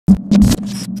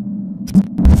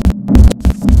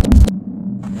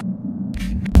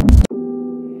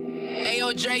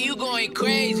Dre, you going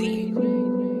crazy.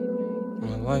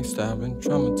 My lifestyle been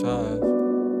traumatized.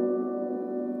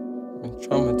 Been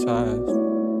traumatized.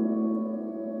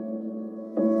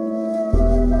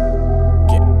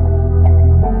 Yeah.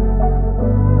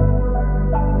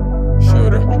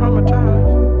 Shoooterr. Traumatized.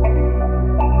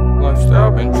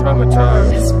 Lifestyle been traumatized.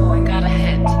 This boy got a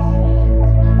hit.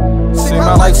 See,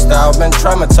 my lifestyle been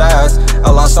traumatized. I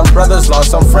lost some brothers,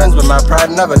 lost some friends, but my pride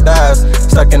never dies.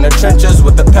 Stuck in the trenches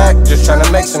with the pack, just trying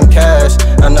to make some cash.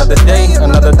 Another day,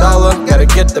 another dollar, gotta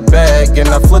get the bag, and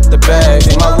I flip the bag.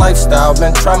 See, my lifestyle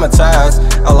been traumatized.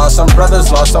 I lost some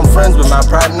brothers, lost some friends, but my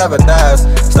pride never dies.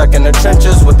 Stuck in the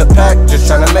trenches with the pack, just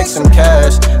trying to make some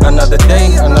cash. Another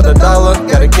day, another dollar,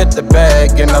 gotta get the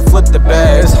bag, and I flip the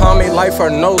bag. It's homie life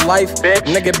or no life, bitch.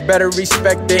 Nigga better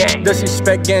respect it.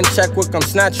 Disrespect getting checked with, come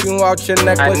snatch you out your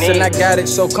necklace, and I got it,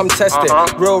 so come test it.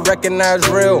 Real recognize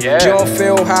real. You don't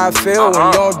feel how I feel, and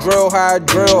you don't drill how I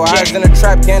drill. Eyes in the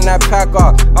trap, getting that pack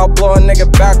off. I'll blow a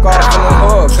nigga back off in the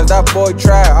hood, cause that boy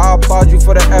tried. I'll applaud you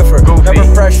for the effort. Never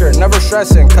pressure, never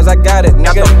stressing, cause I got it,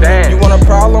 nigga. You want a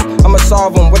problem? I'ma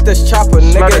solve them with this chopper,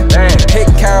 nigga.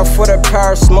 Hit carrot for the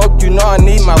power smoke, you know I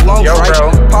need my lungs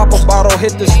right. Pop a bottle,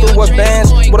 hit the stool with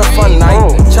bands, what a fun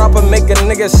night. Chopper make a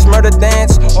nigga smurder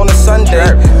dance on a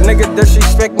Sunday. Nigga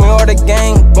disrespect me or the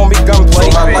gang, gon' be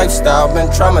gunplay. So my lifestyle been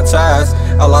traumatized.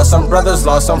 I lost some brothers,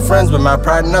 lost some friends, but my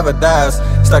pride never dies.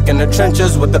 Stuck in the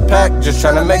trenches with the pack, just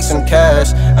trying to make some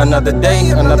cash. Another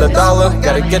day, another dollar,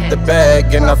 gotta get the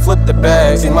bag, and I flip the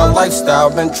bag. See, my lifestyle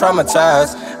been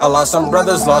traumatized. I lost some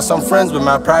brothers, lost some friends, but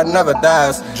my pride never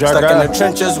dies. Stuck in the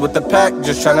trenches with the pack,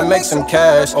 just trying to make some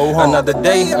cash. Another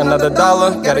day, another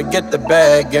dollar, gotta get the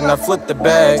bag, and I flip the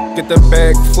bag. Get the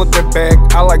bag, flip the bag,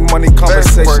 I like money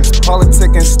conversations.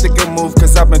 Politicking, stick and move,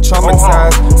 cause I've been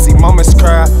traumatized. See mamas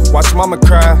cry, watch mama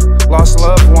cry. Lost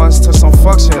loved ones to some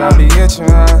fuck shit, I be itching,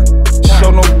 Show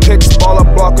no pics, baller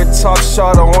blocker, top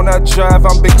shot on that drive,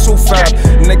 I'm big too fat.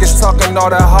 Niggas talking all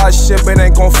that hard shit, but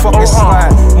ain't gon' fucking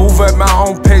slide. Move at my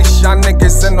own pace, y'all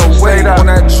niggas in the way. On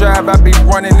that drive, I be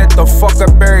running it the fuck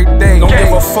up every day. Don't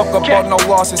give a fuck about no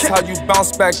losses, how you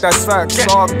bounce back, that's facts.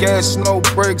 All gas, no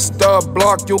brakes, dub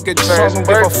block, you'll get shot. Don't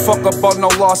give a fuck about no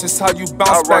losses, how you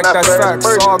bounce back, that's facts.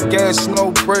 All gas,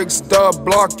 no brakes, dub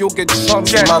block, you'll get shot.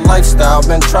 My lifestyle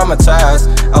been traumatized.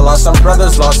 I lost some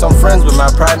brothers, lost some friends, but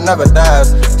my pride never dies.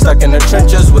 Stuck in the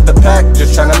trenches with the pack,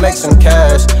 just trying to make some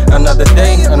cash. Another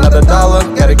day, another dollar,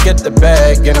 gotta get the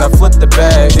bag, and I flip the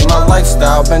bag. See, my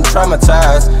lifestyle been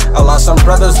traumatized. I lost some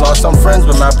brothers, lost some friends,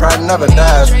 but my pride never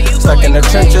dies. Stuck in the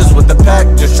trenches with the pack,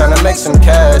 just trying to make some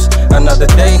cash. Another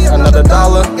day, another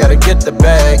dollar, gotta get the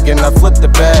bag, and I flip the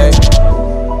bag.